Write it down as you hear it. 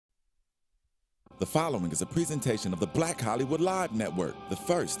The following is a presentation of the Black Hollywood Live Network, the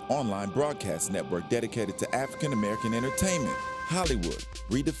first online broadcast network dedicated to African American entertainment. Hollywood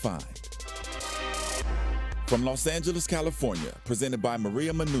Redefined. From Los Angeles, California, presented by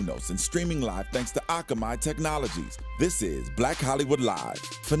Maria Menounos and streaming live thanks to Akamai Technologies, this is Black Hollywood Live,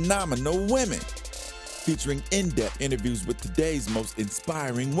 Phenomenal Women, featuring in-depth interviews with today's most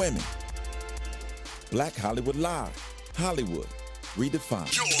inspiring women. Black Hollywood Live, Hollywood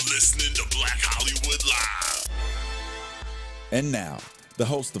Redefined. You're listening to Black Hollywood Live. And now, the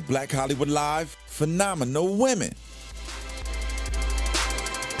host of Black Hollywood Live, Phenomenal Women.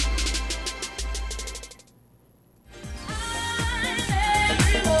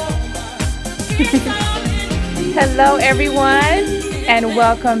 Hello, everyone, and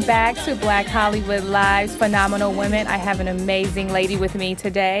welcome back to Black Hollywood Live's Phenomenal Women. I have an amazing lady with me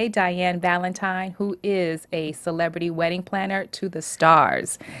today, Diann Valentine, who is a celebrity wedding planner to the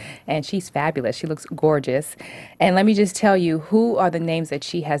stars. And she's fabulous. She looks gorgeous. And let me just tell you who are the names that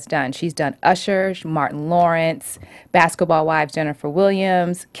she has done. She's done Usher, Martin Lawrence, Basketball Wives Jennifer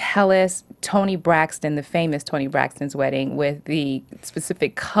Williams, Kellis, Toni Braxton, the famous Toni Braxton's wedding with the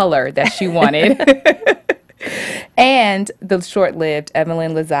specific color that she wanted. And the short-lived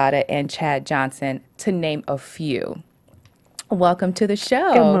Evelyn, Lozada, and Chad Johnson, to name a few. Welcome to the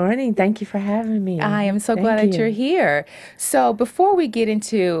show. Good morning. Thank you for having me. I am so glad that you're here. So before we get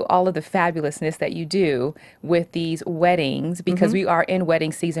into all of the fabulousness that you do with these weddings, because we are in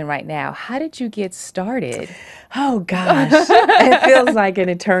wedding season right now, how did you get started? Oh, gosh. It feels like an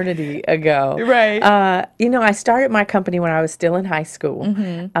eternity ago. Right. I started my company when I was still in high school.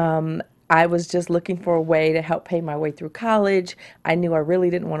 I was just looking for a way to help pay my way through college. I knew I really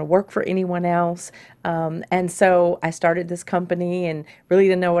didn't want to work for anyone else. And so I started this company and really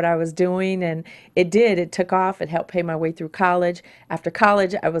didn't know what I was doing. And it did. It took off. It helped pay my way through college. After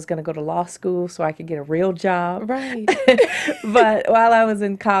college, I was going to go to law school so I could get a real job. Right. But while I was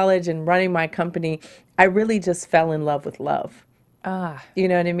in college and running my company, I really just fell in love with love. You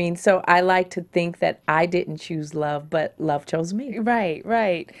know what I mean? So I like to think that I didn't choose love, but love chose me. Right,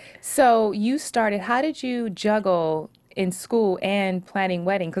 right. So you started, how did you juggle in school and planning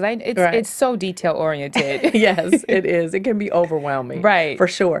weddings? Because it's so detail oriented. Yes, it is. It can be overwhelming. Right. For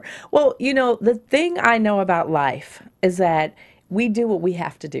sure. Well, the thing I know about life is that we do what we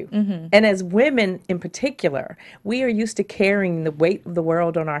have to do. And as women in particular, we are used to carrying the weight of the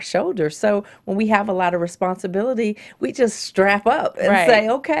world on our shoulders. So when we have a lot of responsibility, we just strap up and say,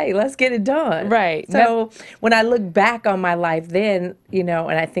 okay, let's get it done. Right. So when I look back on my life then, and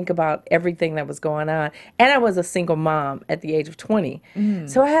I think about everything that was going on, and I was a single mom at the age of 20.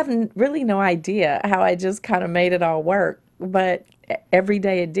 So I have really no idea how I just kind of made it all work. But every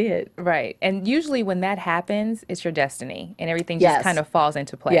day it did. Right. And usually when that happens, it's your destiny and everything just kind of falls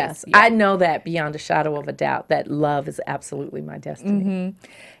into place. Yes. Yeah. I know that beyond a shadow of a doubt, that love is absolutely my destiny.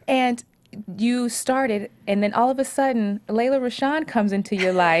 And you started, and then all of a sudden, Layla Rashawn comes into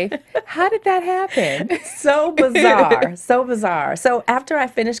your life. How did that happen? So bizarre. So bizarre. So after I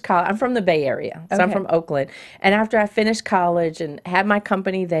finished college, I'm from the Bay Area. So I'm from Oakland. And after I finished college and had my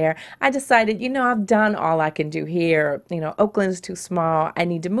company there, I decided, I've done all I can do here. Oakland is too small. I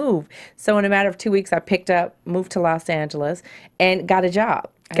need to move. So in a matter of 2 weeks, I picked up, moved to Los Angeles, and got a job.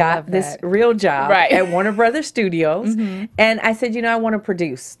 Got this real job at Warner Brothers Studios. And I said, I want to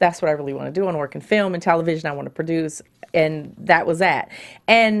produce. That's what I really want to do. I want to work in film and television. I want to produce. And that was that.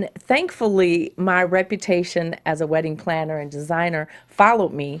 And thankfully, my reputation as a wedding planner and designer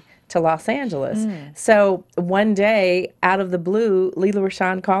followed me to Los Angeles. So one day, out of the blue, Layla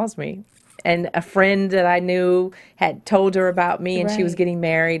Rashawn calls me. And a friend that I knew had told her about me, and she was getting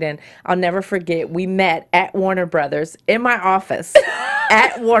married. And I'll never forget, we met at Warner Brothers in my office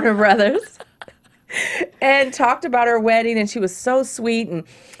at Warner Brothers and talked about her wedding. And she was so sweet, and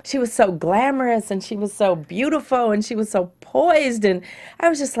she was so glamorous, and she was so beautiful, and she was so poised. And I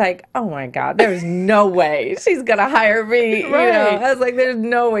was just like, oh my God, there's no way she's going to hire me. I was like, there's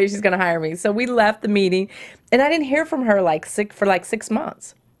no way she's going to hire me. So we left the meeting, and I didn't hear from her for 6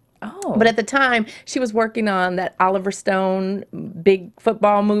 months. Oh. But at the time, she was working on that Oliver Stone big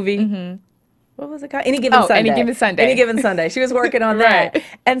football movie. What was it called? Any Given Sunday. Any Given Sunday. Any Given Sunday. She was working on that.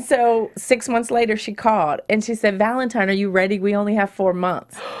 And so 6 months later, she called, and she said, Valentine, are you ready? We only have 4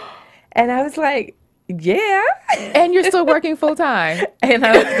 months. And I was like, yeah. And you're still working full time. And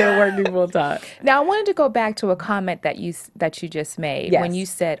I'm still working full time. Now, I wanted to go back to a comment that you just made when you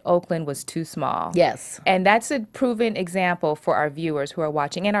said Oakland was too small. Yes. And that's a proven example for our viewers who are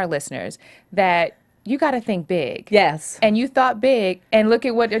watching and our listeners that you got to think big. Yes. And you thought big, and look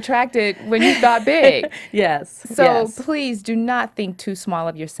at what attracted when you thought big. Yes. So yes. please do not think too small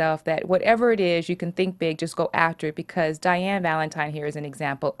of yourself, that whatever it is, you can think big, just go after it, because Diann Valentine here is an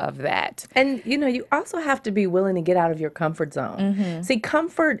example of that. And, you know, you also have to be willing to get out of your comfort zone. See,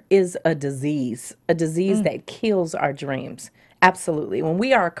 comfort is a disease that kills our dreams. Absolutely. When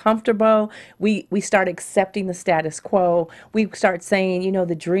we are comfortable, we start accepting the status quo. We start saying, you know,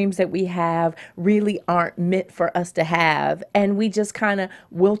 the dreams that we have really aren't meant for us to have. And we just kind of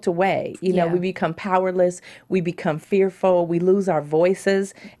wilt away. You know, we become powerless. We become fearful. We lose our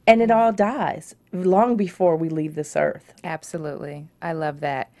voices. And it all dies long before we leave this earth. Absolutely. I love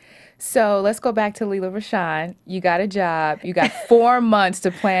that. So let's go back to Lela Rochon. You got a job. You got 4 months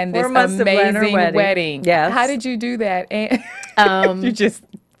to plan this amazing wedding. Yes. How did you do that? And you just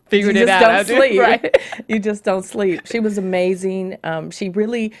figured you it just out. Don't sleep. Right? You just don't sleep. She was amazing. She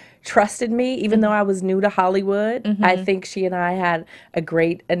really trusted me, even though I was new to Hollywood. I think she and I had a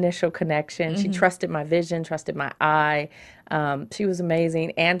great initial connection. She trusted my vision, trusted my eye. She was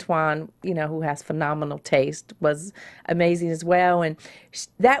amazing. Antoine, you know, who has phenomenal taste, was amazing as well. And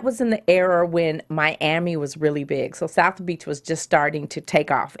that was in the era when Miami was really big. So South Beach was just starting to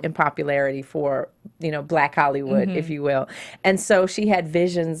take off in popularity for, you know, Black Hollywood, if you will. And so she had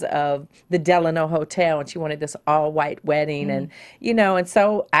visions of the Delano Hotel, and she wanted this all-white wedding. And, you know, and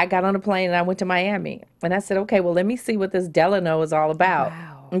so I got on a plane and I went to Miami. And I said, okay, well, let me see what this Delano is all about.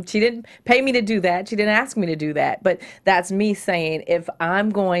 Wow. She didn't pay me to do that. She didn't ask me to do that. But that's me saying, if I'm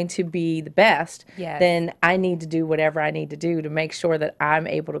going to be the best, then I need to do whatever I need to do to make sure that I'm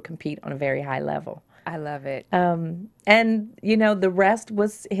able to compete on a very high level. I love it. And, you know, the rest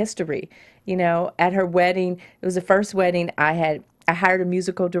was history. You know, at her wedding, it was the first wedding I hired a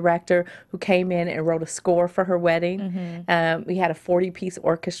musical director who came in and wrote a score for her wedding. We had a 40-piece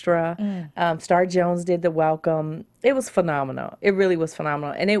orchestra. Star Jones did the welcome. It was phenomenal. It really was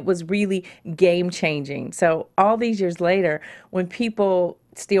phenomenal. And it was really game-changing. So all these years later, when people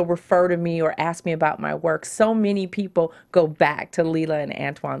still refer to me or ask me about my work, so many people go back to Lela and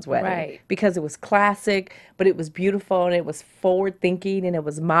Antoine's wedding. Because it was classic, but it was beautiful, and it was forward-thinking, and it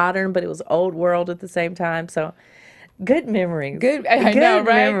was modern, but it was old world at the same time. So good memories. I know,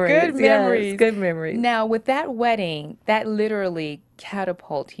 right? Memories. Good memories. Yes, good memories. Now, with that wedding, that literally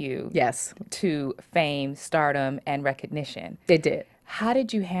catapulted you to fame, stardom, and recognition. It did. How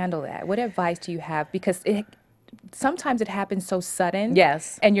did you handle that? What advice do you have? Because sometimes it happens so sudden.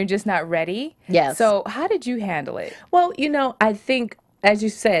 And you're just not ready. So how did you handle it? Well, you know, I think, as you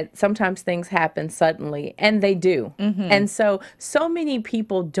said, sometimes things happen suddenly, and they do. And so many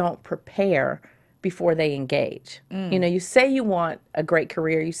people don't prepare before they engage. You know, you say you want a great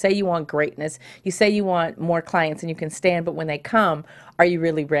career, you say you want greatness, you say you want more clients than you can stand, but when they come, are you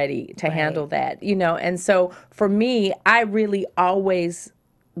really ready to handle that? You know, and so for me, I really always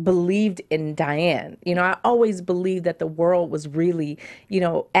believed in Diann. You know, I always believed that the world was really, you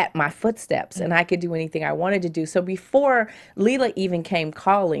know, at my footsteps, and I could do anything I wanted to do. So before Lela even came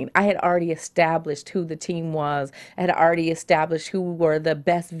calling, I had already established who the team was. I had already established who were the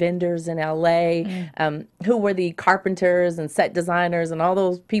best vendors in LA, who were the carpenters and set designers and all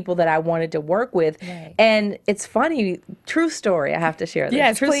those people that I wanted to work with. And it's funny, true story, I have to share this.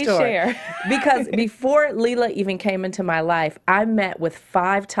 Yes, true please story. share. Because before Lela even came into my life, I met with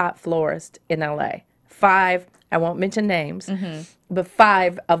 5 top florists in LA. 5, I won't mention names, but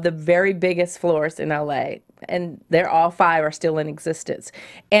 5 of the very biggest florists in LA. And they're all 5 are still in existence.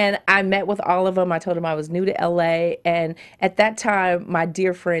 And I met with all of them. I told them I was new to LA. And at that time, my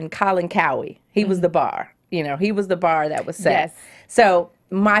dear friend Colin Cowie, he was the bar. You know, he was the bar that was set. So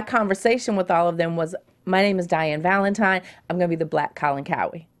my conversation with all of them was, my name is Diann Valentine. I'm going to be the Black Colin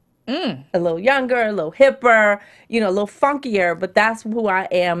Cowie. A little younger, a little hipper, you know, a little funkier, but that's who I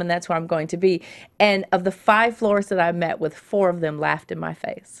am, and that's who I'm going to be. And of the 5 florists that I met with, 4 of them laughed in my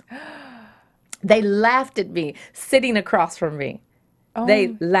face. They laughed at me, sitting across from me.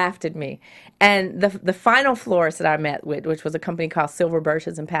 They laughed at me. And the final florist that I met with, which was a company called Silver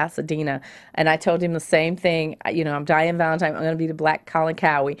Birches in Pasadena, and I told him the same thing, you know, I'm Diann Valentine, I'm going to be the Black Colin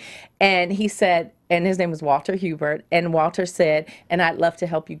Cowie. And he said, and his name was Walter Hubert, and Walter said, and I'd love to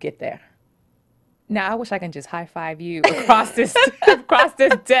help you get there. Now, I wish I can just high-five you across this across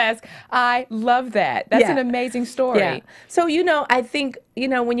this desk. I love that. That's an amazing story. So, you know, I think, you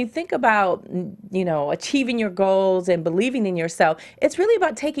know, when you think about, you know, achieving your goals and believing in yourself, it's really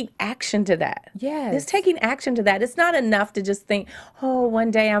about taking action to that. It's taking action to that. It's not enough to just think, oh,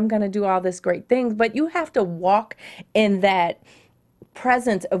 one day I'm going to do all this great things, but you have to walk in that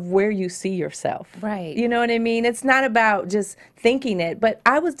presence of where you see yourself. Right. You know what I mean? It's not about just thinking it, but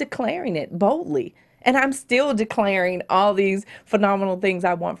I was declaring it boldly. And I'm still declaring all these phenomenal things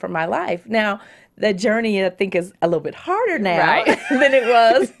I want for my life. Now, the journey, I think, is a little bit harder now than it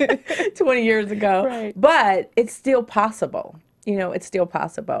was 20 years ago. Right. But it's still possible. You know, it's still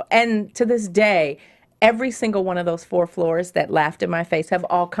possible. And to this day, every single one of those 4 floors that laughed in my face have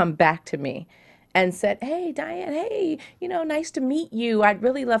all come back to me and said, hey, Diann, hey, you know, nice to meet you. I'd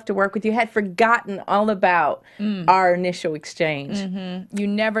really love to work with you. Had forgotten all about our initial exchange. You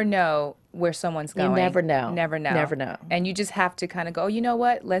never know where someone's going. You never know. Never know. Never know. And you just have to kind of go, you know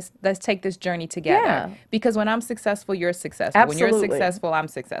what? Let's take this journey together. Yeah. Because when I'm successful, you're successful. Absolutely. When you're successful, I'm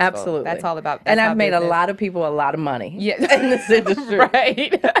successful. Absolutely. That's all about. And I've made a lot of people a lot of money. Yeah. In this industry.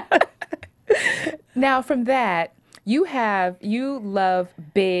 Right. Now, from that, you love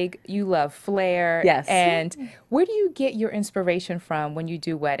big, you love flair. Yes. And where do you get your inspiration from when you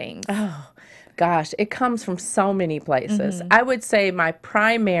do weddings? Oh, gosh, it comes from so many places. I would say my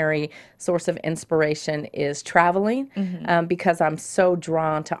primary source of inspiration is traveling because I'm so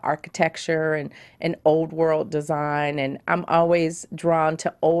drawn to architecture and old world design. And I'm always drawn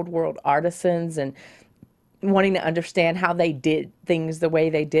to old world artisans and wanting to understand how they did things the way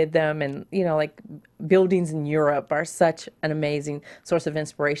they did them. And, you know, like buildings in Europe are such an amazing source of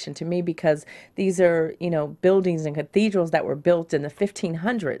inspiration to me because these are, you know, buildings and cathedrals that were built in the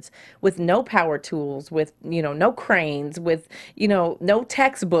 1500s with no power tools, with, you know, no cranes, with, you know, no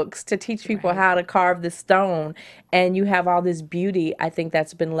textbooks to teach people how to carve the stone. And you have all this beauty, I think,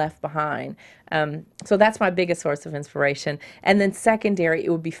 that's been left behind. So that's my biggest source of inspiration. And then secondary,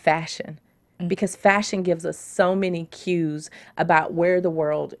 it would be fashion. Because fashion gives us so many cues about where the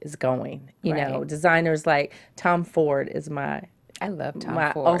world is going. You know, designers like Tom Ford is I love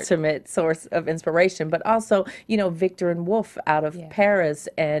Tom Ford. Ultimate source of inspiration, but also, you know, Victor and Wolf out of Paris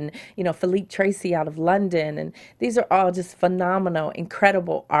and, you know, Philippe Tracy out of London. And these are all just phenomenal,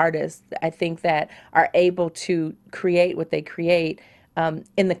 incredible artists, I think, that are able to create what they create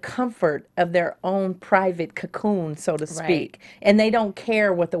in the comfort of their own private cocoon, so to speak. And they don't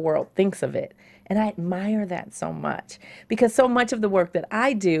care what the world thinks of it. And I admire that so much because so much of the work that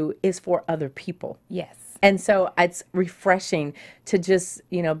I do is for other people. Yes. And so it's refreshing to just,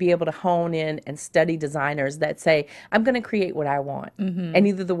 you know, be able to hone in and study designers that say, I'm going to create what I want. And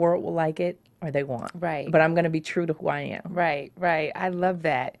either the world will like it or they won't. Right. But I'm going to be true to who I am. Right, right. I love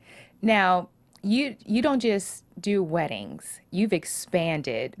that. Now, you don't just do weddings. You've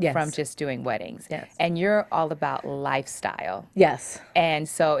expanded from just doing weddings. Yes. And you're all about lifestyle. Yes. And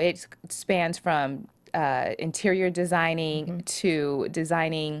so it spans from interior designing to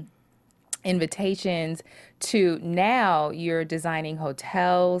designing invitations to now you're designing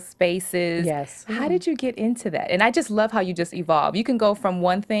hotels, spaces. Yes. How did you get into that? And I just love how you just evolve. You can go from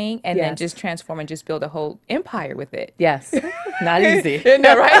one thing and then just transform and just build a whole empire with it. Yes. Not easy. Isn't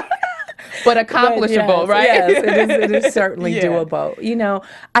that right? But accomplishable, right? Yes, it is certainly doable. You know,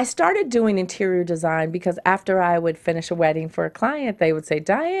 I started doing interior design because after I would finish a wedding for a client, they would say,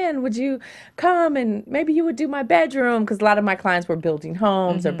 Diann, would you come and maybe you would do my bedroom? Because a lot of my clients were building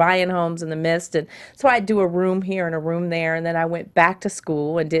homes or buying homes in the midst. And so I'd do a room here and a room there. And then I went back to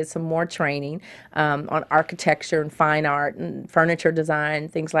school and did some more training on architecture and fine art and furniture design,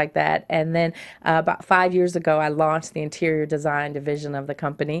 things like that. And then about 5 years ago, I launched the interior design division of the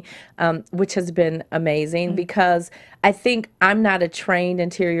company, which has been amazing because I think I'm not a trained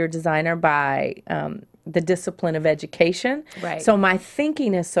interior designer by the discipline of education. Right. So my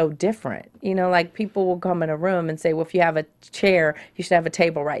thinking is so different. You know, like people will come in a room and say, well, if you have a chair, you should have a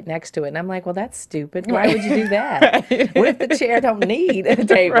table right next to it. And I'm like, well, that's stupid. Why would you do that? What if the chair don't need a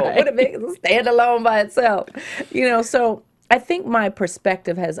table? What if it stand alone by itself? You know, so I think my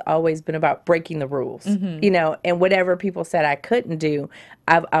perspective has always been about breaking the rules, you know, and whatever people said I couldn't do,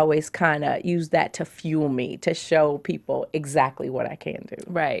 I've always kind of used that to fuel me, to show people exactly what I can do.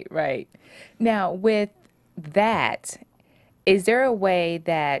 Right, right. Now, with that, is there a way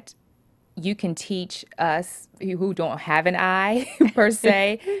that you can teach us who don't have an eye per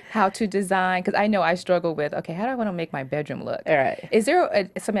se how to design? Because I know I struggle with, okay, how do I want to make my bedroom look? All right. Is there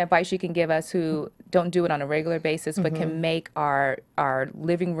some advice you can give us who don't do it on a regular basis but can make our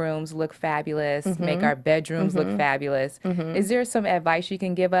living rooms look fabulous, make our bedrooms look fabulous? Is there some advice you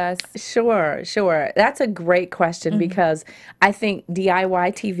can give us? Sure, sure. That's a great question because I think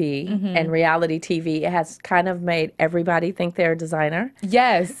DIY TV and reality TV has kind of made everybody think they're a designer.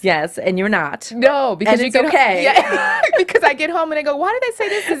 Yes. Yes, and you're not. No, because And it's okay. Yeah, because I get home and I go, why did they say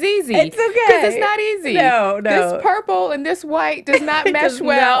this is easy? It's okay. Because it's not easy. No. This purple and this white does not mesh does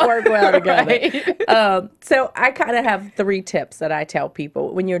well. not work well together. Right. So I kind of have 3 tips that I tell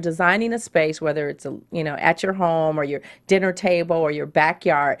people when you're designing a space, whether it's at your home or your dinner table or your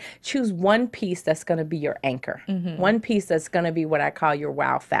backyard. Choose one piece that's going to be your anchor, one piece that's going to be what I call your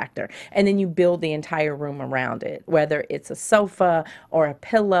wow factor, and then you build the entire room around it. Whether it's a sofa or a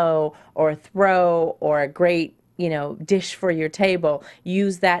pillow or a throw or a great dish for your table,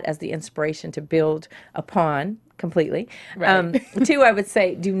 use that as the inspiration to build upon completely. Right. 2, I would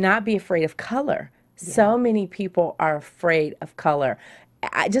say, do not be afraid of color. Yeah. So many people are afraid of color.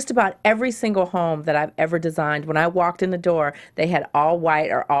 Just about every single home that I've ever designed, when I walked in the door, they had all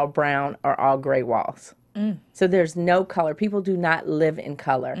white or all brown or all gray walls. So there's no color. People do not live in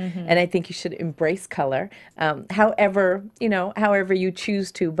color. And I think you should embrace color. However you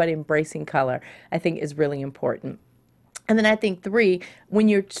choose to, but embracing color, I think, is really important. And then I think 3, when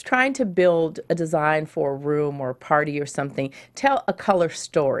you're trying to build a design for a room or a party or something, tell a color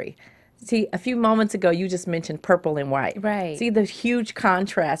story. See, a few moments ago, you just mentioned purple and white. Right. See the huge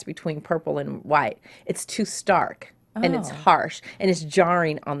contrast between purple and white. It's too stark. And it's harsh and it's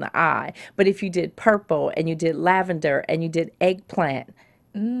jarring on the eye. But if you did purple and you did lavender and you did eggplant,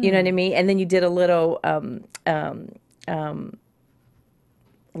 you know what I mean? And then you did a little, I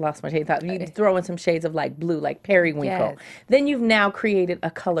lost my train of thought. You throw in some shades of like blue, like periwinkle. Yes. Then you've now created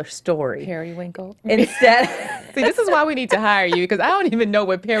a color story. Periwinkle? Instead. See, this is why we need to hire you, because I don't even know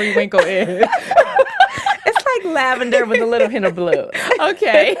what periwinkle is. It's like lavender with a little hint of blue.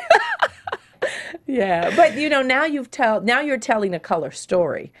 Okay. Yeah, but now you're telling a color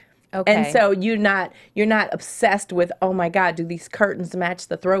story. Okay. And so you're not obsessed with, oh my God, do these curtains match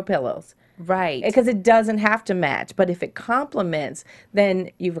the throw pillows? Right. Because it doesn't have to match, but if it complements, then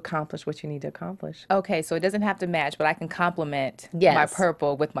you've accomplished what you need to accomplish. Okay, so it doesn't have to match, but I can complement my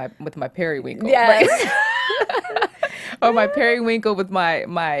purple with my periwinkle. Yes. Right? Or my periwinkle with my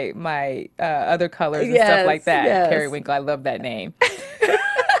other colors and stuff like that. Yes. Periwinkle, I love that name.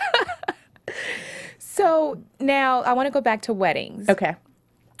 So now I want to go back to weddings. Okay.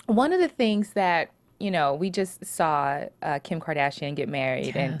 One of the things that, we just saw Kim Kardashian get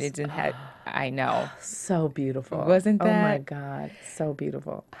married, and it didn't have, I know. So beautiful. Wasn't that? Oh my God, so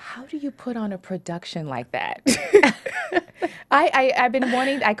beautiful. How do you put on a production like that? I've been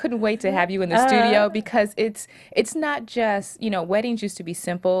wanting, I couldn't wait to have you in the studio, because it's not just, weddings used to be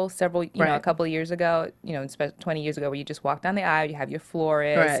simple a couple of years ago, 20 years ago, where you just walk down the aisle, you have your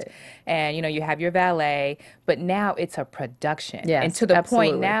florist, and, you have your valet, but now it's a production. Yes, and to the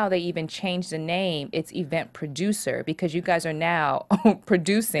point now they even changed the name. It's event producer, because you guys are now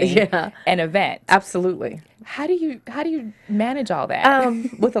producing an event. Absolutely. How do you manage all that?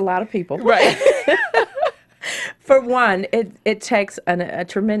 With a lot of people. Right. For one, it takes a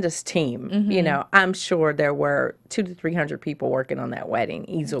tremendous team. I'm sure there were 200 to 300 people working on that wedding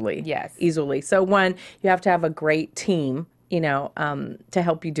easily. Yes. Easily. So one, you have to have a great team, to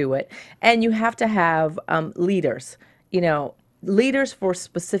help you do it. And you have to have leaders, leaders for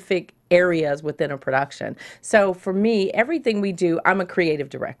specific areas within a production. So for me, everything we do, I'm a creative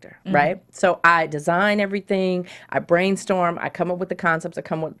director, right? So I design everything, I brainstorm, I come up with the concepts, I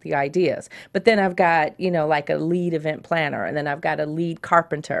come up with the ideas. But then I've got, like a lead event planner, and then I've got a lead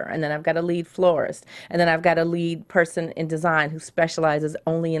carpenter, and then I've got a lead florist, and then I've got a lead person in design who specializes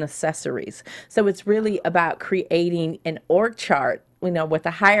only in accessories. So it's really about creating an org chart, with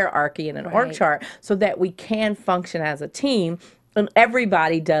a hierarchy and an org chart, so that we can function as a team. And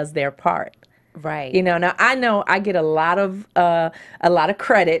everybody does their part. Right. Now I know I get a lot of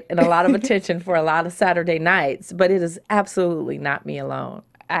credit and a lot of attention for a lot of Saturday nights, but it is absolutely not me alone.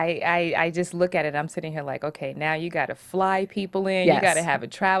 I just look at it, I'm sitting here like, okay, now you got to fly people in, you got to have a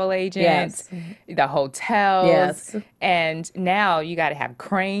travel agent, the hotels, and now you got to have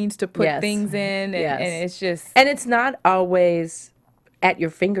cranes to put things in, and it's just... And it's not always at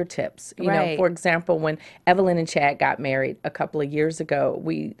your fingertips. You know, for example, when Evelyn and Chad got married a couple of years ago,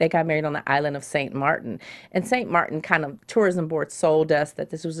 they got married on the island of St. Martin. And St. Martin kind of, tourism board sold us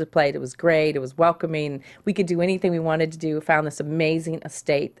that this was a place, it was great, it was welcoming, we could do anything we wanted to do, found this amazing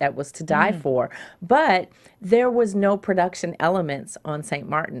estate that was to die for. But there was no production elements on St.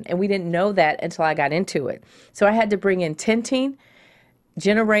 Martin, and we didn't know that until I got into it. So I had to bring in tenting,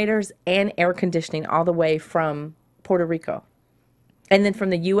 generators, and air conditioning all the way from Puerto Rico. And then from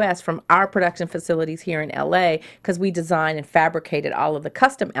the U.S., from our production facilities here in L.A., because we designed and fabricated all of the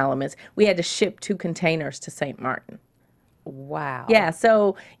custom elements, we had to ship 2 containers to St. Martin. Wow. Yeah,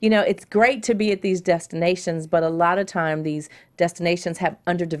 so, you know, it's great to be at these destinations, but a lot of time these destinations have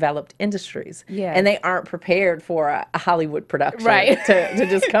underdeveloped industries. Yeah. And they aren't prepared for a Hollywood production to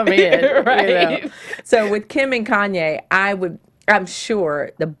just come in. You know? So with Kim and Kanye, I'm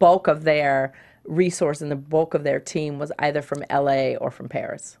sure the bulk of their resource and the bulk of their team was either from LA or from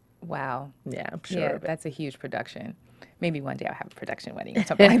Paris. Wow. Yeah, I'm sure. Yeah, of it. that's a huge production. Maybe one day I'll have a production wedding or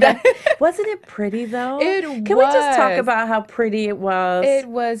something like that. Wasn't it pretty though? It Can we just talk was. about how pretty it was? It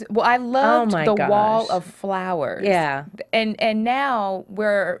was, well, I loved my the wall gosh. of flowers. Yeah. And now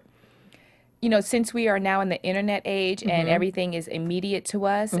we're, you know, since we are now in the internet age and everything is immediate to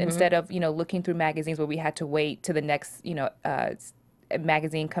us, instead of, you know, looking through magazines where we had to wait till the next, you know,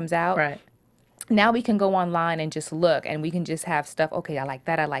 magazine comes out. Right. Now we can go online and just look, and we can just have stuff. Okay, I like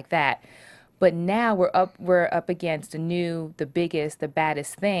that. I like that. But now we're up against the biggest, the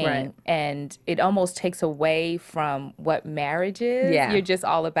baddest thing, Right. and it almost takes away from what marriage is. Yeah. You're just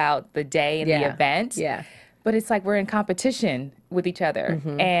all about the day and the Yeah. event. Yeah. But it's like we're in competition with each other.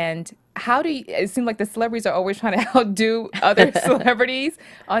 And how do you, it seems like the celebrities are always trying to outdo other celebrities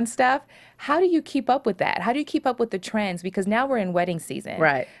on stuff. How do you keep up with that? How do you keep up with the trends? Because now we're in wedding season.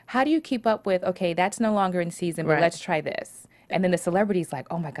 Right. How do you keep up with, okay, that's no longer in season, but Right. let's try this. And then the celebrity's like,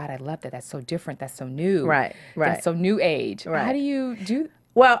 oh my God, I love that. That's so different. That's so new. Right, right. That's so new age. Right. How do you do?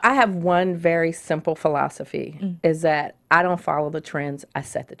 Well, I have one very simple philosophy is that I don't follow the trends, I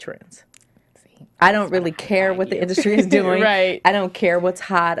set the trends. I don't really care what the industry is doing. Right. I don't care what's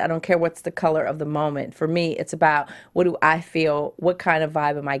hot. I don't care what's the color of the moment. For me, it's about what do I feel? What kind of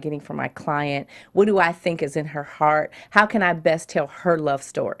vibe am I getting from my client? What do I think is in her heart? How can I best tell her love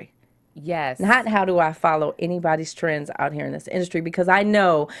story? Yes. Not how do I follow anybody's trends out here in this industry, because I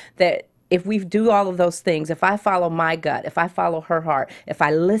know that if we do all of those things, if I follow my gut, if I follow her heart, if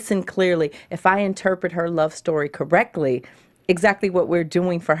I listen clearly, if I interpret her love story correctly, exactly what we're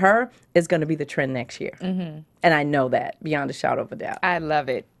doing for her is going to be the trend next year. And I know that beyond a shadow of a doubt. I love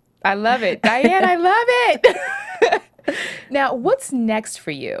it. I love it. Diann, I love it. Now, what's next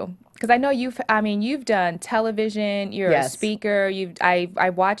for you? Because I know you've done television, you're Yes. a speaker, I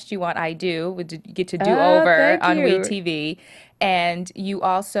watched you on I Do, get to do Oh, over thank on you. WEtv, and you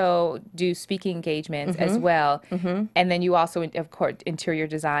also do speaking engagements as well. And then you also, of course, interior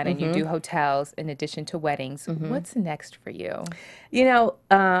design, and you do hotels in addition to weddings. What's next for you? You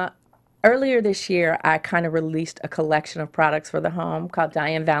know, earlier this year, I kind of released a collection of products for the home called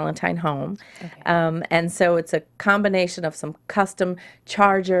Diann Valentine Home. And so it's a combination of some custom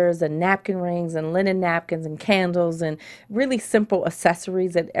chargers and napkin rings and linen napkins and candles and really simple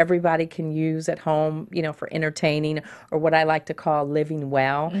accessories that everybody can use at home, you know, for entertaining, or what I like to call living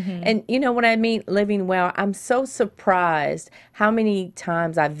well. And you know what I mean, living well? I'm so surprised how many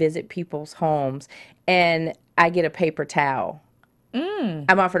times I visit people's homes and I get a paper towel.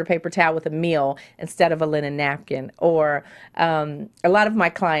 I'm offered a paper towel with a meal instead of a linen napkin. Or a lot of my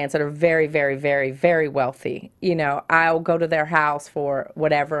clients that are very, very, very, very wealthy, you know, I'll go to their house for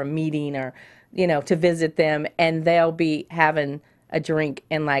whatever, a meeting or, you know, to visit them, and they'll be having a drink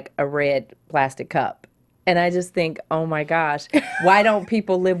in like a red plastic cup. And I just think, oh my gosh, why don't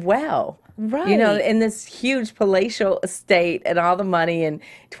people live well? Right. You know, in this huge palatial estate and all the money and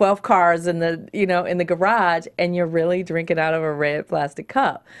 12 cars in the, you know, in the garage, and you're really drinking out of a red plastic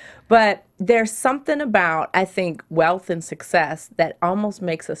cup. But there's something about, I think, wealth and success that almost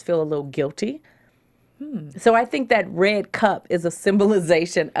makes us feel a little guilty. So I think that red cup is a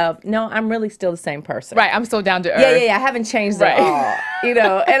symbolization of, no, I'm really still the same person. Right, I'm so down to earth. Yeah, I haven't changed Right. at all. You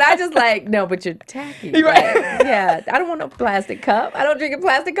know, and I just like, no, but you're tacky. Right. Yeah, I don't want no plastic cup. I don't drink in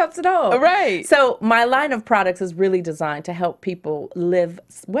plastic cups at all. Right. So my line of products is really designed to help people live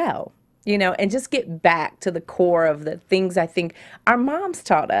well, you know, and just get back to the core of the things I think our moms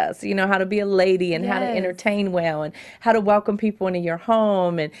taught us, you know, how to be a lady and how to Yes. entertain well and how to welcome people into your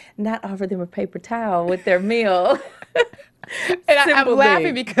home and not offer them a paper towel with their meal. And I'm Simple laughing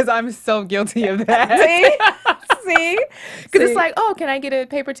thing. because I'm so guilty of that. See? Because it's like, oh, can I get a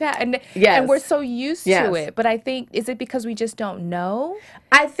paper towel? And Yes. we're so used Yes. to it. But I think, is it because we just don't know?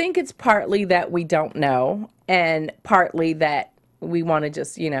 I think it's partly that we don't know, and partly that we want to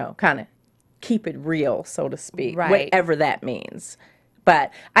just, you know, kind of keep it real, so to speak, Right. whatever that means.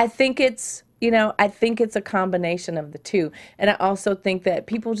 But I think it's, you know, I think it's a combination of the two. And I also think that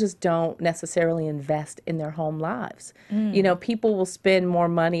people just don't necessarily invest in their home lives. You know, people will spend more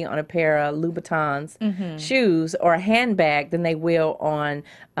money on a pair of Louboutins shoes or a handbag than they will on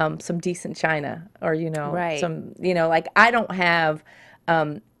some decent china or, you know, Right. some, you know, like I don't have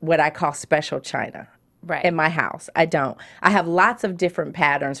what I call special china. Right. In my house. I don't. I have lots of different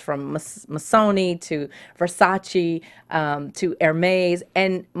patterns from Missoni to Versace to Hermes,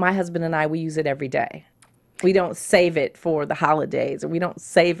 and my husband and I, we use it every day. We don't save it for the holidays, or we don't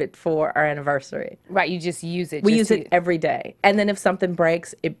save it for our anniversary. Right, you just use it. We just use it every day. And then if something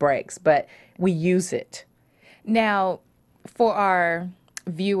breaks, it breaks, but we use it. Now, for our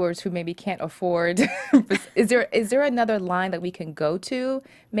viewers who maybe can't afford, is there another line that we can go to?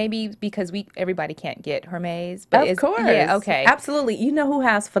 Maybe because everybody can't get Hermes. But Of course. Yeah, okay. Absolutely. You know who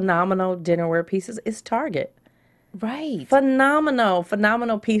has phenomenal dinnerware pieces? It's Target. Right.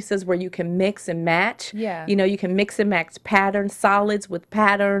 Phenomenal pieces where you can mix and match. Yeah. You know, you can mix and match patterns, solids with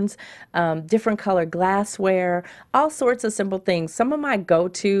patterns, different color glassware, all sorts of simple things. Some of my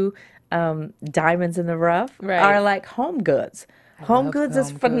go-to diamonds in the rough are like home goods. Home goods is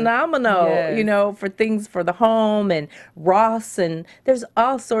phenomenal, Yes. you know, for things for the home and Ross, and there's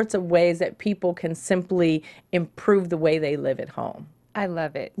all sorts of ways that people can simply improve the way they live at home. I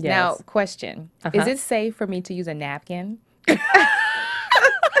love it. Yes. Now, question. Is it safe for me to use a napkin?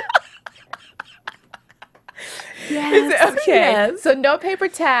 Yes. Okay. Yes. So no paper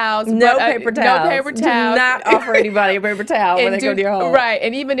towels. No but, paper towels. No paper Do towels. not offer anybody a paper towel when they go to your home. Right.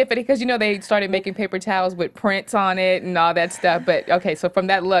 And even if because they started making paper towels with prints on it and all that stuff. But okay, so from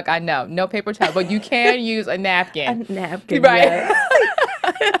that look, I know no paper towel, but you can use a napkin. A napkin, right?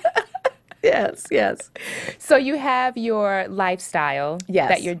 Yes. Yes, yes. So you have your lifestyle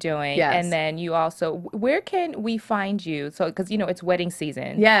that you're doing, and then you also, where can we find you? So because it's wedding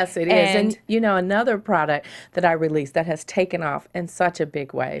season. Yes, it is. And another product that I released that has taken off in such a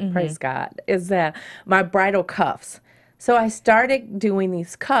big way, praise God, is that my bridal cuffs. So I started doing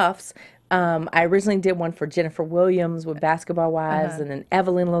these cuffs. I originally did one for Jennifer Williams with Basketball Wives, and then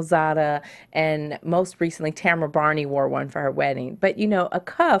Evelyn Lozada, and most recently Tamra Barney wore one for her wedding. But a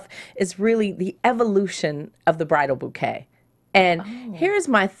cuff is really the evolution of the bridal bouquet. And here's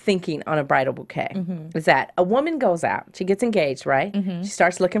my thinking on a bridal bouquet, is that a woman goes out, she gets engaged, right? She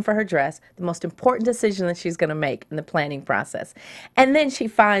starts looking for her dress, the most important decision that she's going to make in the planning process. And then she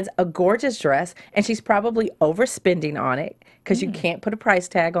finds a gorgeous dress, and she's probably overspending on it, because you can't put a price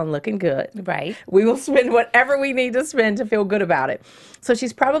tag on looking good. Right. We will spend whatever we need to spend to feel good about it. So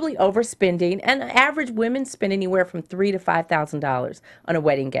she's probably overspending, and average women spend anywhere from $3,000 to $5,000 on a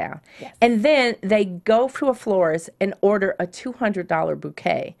wedding gown. Yes. And then they go to a florist and order a $200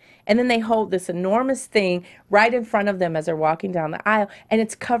 bouquet. And then they hold this enormous thing right in front of them as they're walking down the aisle, and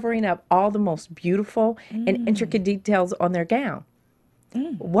it's covering up all the most beautiful and intricate details on their gown.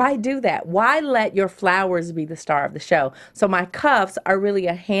 Why do that? Why let your flowers be the star of the show? So my cuffs are really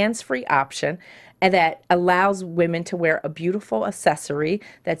a hands-free option, and that allows women to wear a beautiful accessory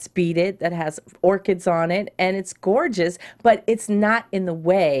that's beaded, that has orchids on it, and it's gorgeous, but it's not in the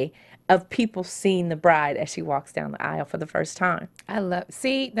way of people seeing the bride as she walks down the aisle for the first time.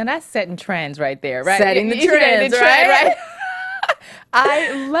 See, now that's setting trends right there, right? Setting the trends, right?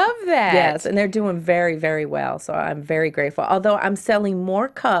 I love that. Yes, and they're doing very, very well. So I'm very grateful. Although I'm selling more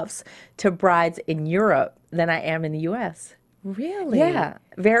cuffs to brides in Europe than I am in the U.S. Really? Yeah,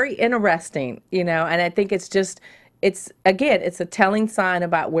 very interesting, and I think it's a telling sign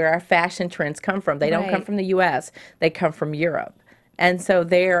about where our fashion trends come from. They don't come from the U.S., they come from Europe. And so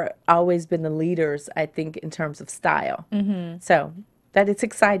they're always been the leaders, I think, in terms of style. So that it's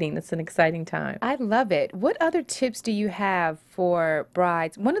exciting. It's an exciting time. I love it. What other tips do you have for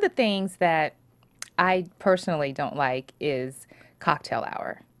brides? One of the things that I personally don't like is cocktail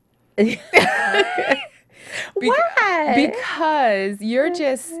hour. Why? Because you're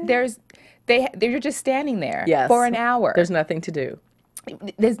just you're just standing there for an hour. There's nothing to do.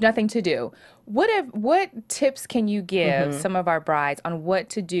 There's nothing to do. What tips can you give some of our brides on what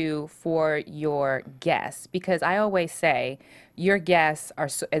to do for your guests? Because I always say your guests are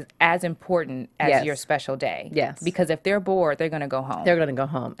as important as your special day. Yes. Because if they're bored, they're going to go home. They're going to go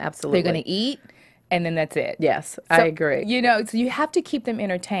home. Absolutely. They're going to eat, and then that's it. Yes, I agree. So you have to keep them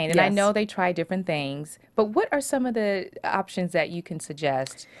entertained. And I know they try different things, but what are some of the options that you can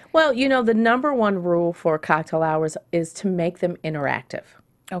suggest? Well, the number one rule for cocktail hours is to make them interactive.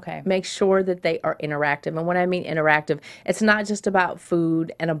 Okay. Make sure that they are interactive. And when I mean interactive, it's not just about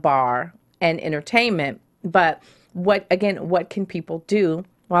food and a bar and entertainment, but what can people do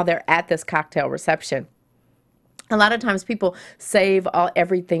while they're at this cocktail reception? A lot of times people save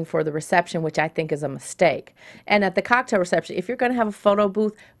everything for the reception, which I think is a mistake. And at the cocktail reception, if you're going to have a photo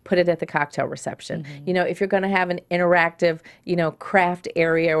booth, put it at the cocktail reception. If you're going to have an interactive, craft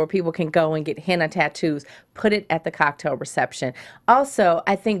area where people can go and get henna tattoos, put it at the cocktail reception. Also,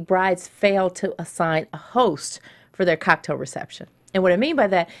 I think brides fail to assign a host for their cocktail reception. And what I mean by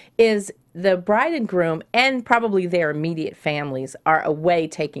that is the bride and groom and probably their immediate families are away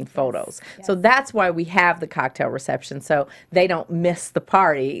taking photos. Yes. So that's why we have the cocktail reception, so they don't miss the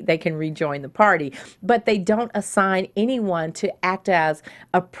party. They can rejoin the party. But they don't assign anyone to act as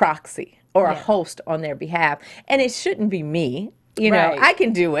a proxy or a host on their behalf. And it shouldn't be me. You know, Right. I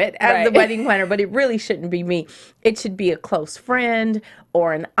can do it as Right. the wedding planner, but it really shouldn't be me. It should be a close friend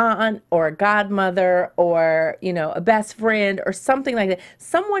or an aunt or a godmother or, you know, a best friend or something like that.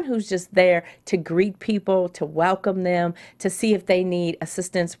 Someone who's just there to greet people, to welcome them, to see if they need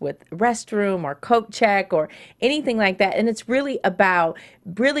assistance with restroom or coat check or anything like that. And it's really about,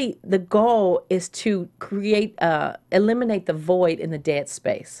 really the goal is to create, eliminate the void in the dead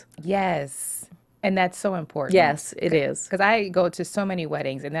space. Yes. And that's so important. Yes, it is. Because I go to so many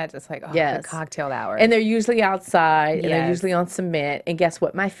weddings, and that's just like, oh, Yes. the cocktail hour. And they're usually outside, and they're Yes. usually on cement. And guess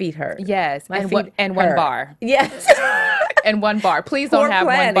what? My feet hurt. yes, My and feet and one hurt. bar. Yes. And one bar. Please Poor don't have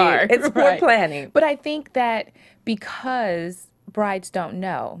planning. one bar. It's poor planning. But I think that because brides don't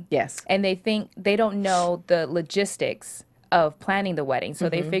know. Yes. And they don't know the logistics of planning the wedding. So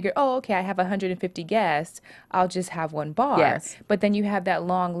they figure, oh, okay, I have 150 guests. I'll just have one bar. Yes. But then you have that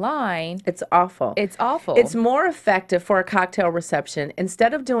long line. It's awful. It's awful. It's more effective for a cocktail reception.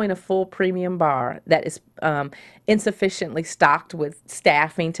 Instead of doing a full premium bar that is insufficiently stocked with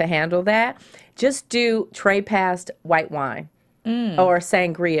staffing to handle that, just do tray passed white wine or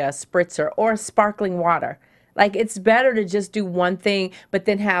sangria, spritzer, or sparkling water. Like, it's better to just do one thing, but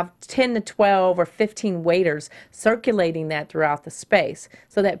then have 10 to 12 or 15 waiters circulating that throughout the space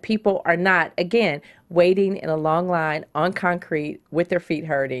so that people are not, again, waiting in a long line on concrete with their feet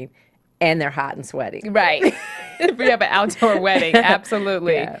hurting and they're hot and sweaty. right. If we have an outdoor wedding,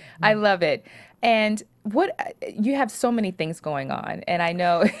 absolutely. Yeah. I love it. And you have so many things going on, and I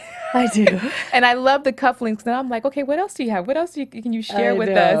know I do. and I love the cufflinks, and I'm like, okay, what else do you have? What else can you share with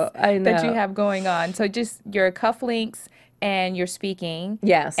know, us I that you know. have going on? So just your cufflinks and your speaking,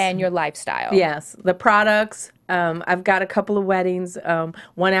 Yes. and your lifestyle. Yes, the products. I've got a couple of weddings,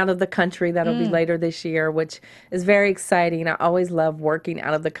 one out of the country that'll be later this year, which is very exciting. I always love working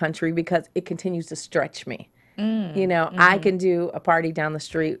out of the country because it continues to stretch me. You know, I can do a party down the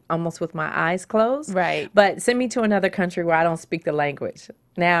street almost with my eyes closed. Right. But send me to another country where I don't speak the language.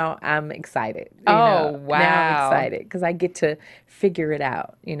 Now I'm excited. Oh, Now I'm wow. excited because I get to figure it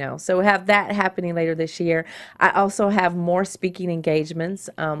out, you know. So we have that happening later this year. I also have more speaking engagements.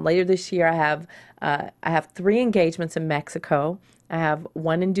 Later this year, I have 3 engagements in Mexico. I have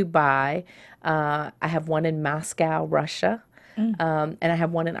one in Dubai. I have one in Moscow, Russia. And I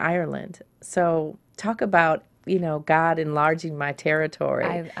have one in Ireland. So talk about, you know, God enlarging my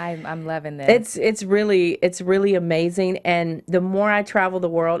territory. I'm loving this. It's really amazing. And the more I travel the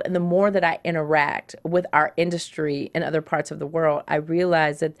world and the more that I interact with our industry in other parts of the world, I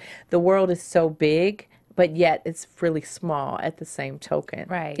realize that the world is so big, but yet it's really small at the same token.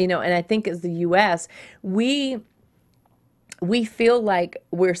 Right. You know, and I think as the U.S., we feel like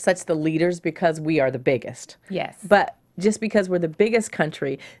we're such the leaders because we are the biggest. Yes. But just because we're the biggest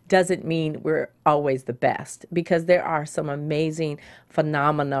country doesn't mean we're always the best, because there are some amazing,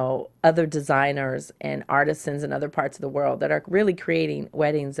 phenomenal other designers and artisans in other parts of the world that are really creating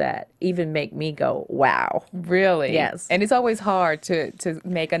weddings that even make me go, wow. Really? Yes. And it's always hard to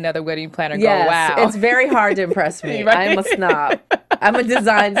make another wedding planner Yes, go, wow. it's very hard to impress me. Right. I'm a snob. I'm a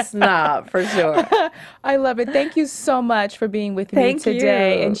design snob for sure. I love it. Thank you so much for being with me Thank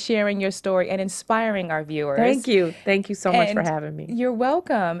today you. and sharing your story and inspiring our viewers. Thank you. Thank you so much for And having me. You're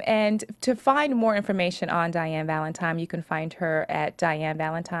welcome. And to find more information on Diann Valentine, you can find her at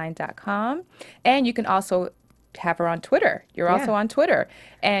diannvalentine.com. And you can also have her on Twitter. You're also on Twitter.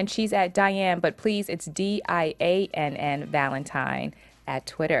 And she's at Diann, but please, it's Diann Valentine at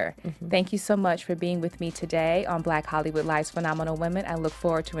Twitter. Thank you so much for being with me today on Black Hollywood Live's Phenomenal Women. I look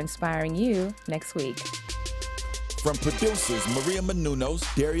forward to inspiring you next week. From producers Maria Menounos,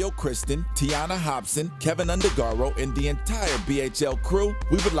 Dario Kristen, Tiana Hobson, Kevin Undergaro, and the entire BHL crew,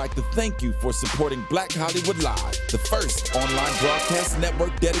 we would like to thank you for supporting Black Hollywood Live, the first online broadcast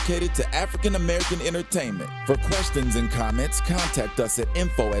network dedicated to African American entertainment. For questions and comments, contact us at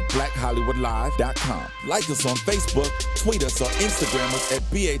info@blackhollywoodlive.com. Like us on Facebook, tweet us, or Instagram us at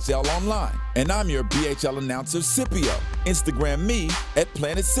BHL Online. And I'm your BHL announcer, Scipio. Instagram me at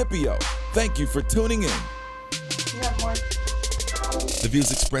Planet Scipio. Thank you for tuning in. The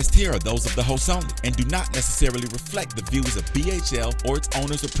views expressed here are those of the host only and do not necessarily reflect the views of BHL or its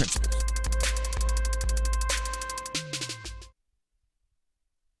owners or principals.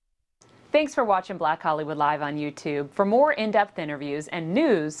 Thanks for watching Black Hollywood Live on YouTube. For more in-depth interviews and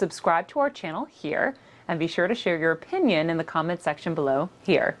news, subscribe to our channel here and be sure to share your opinion in the comment section below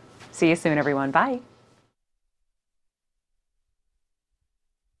here. See you soon, everyone. Bye.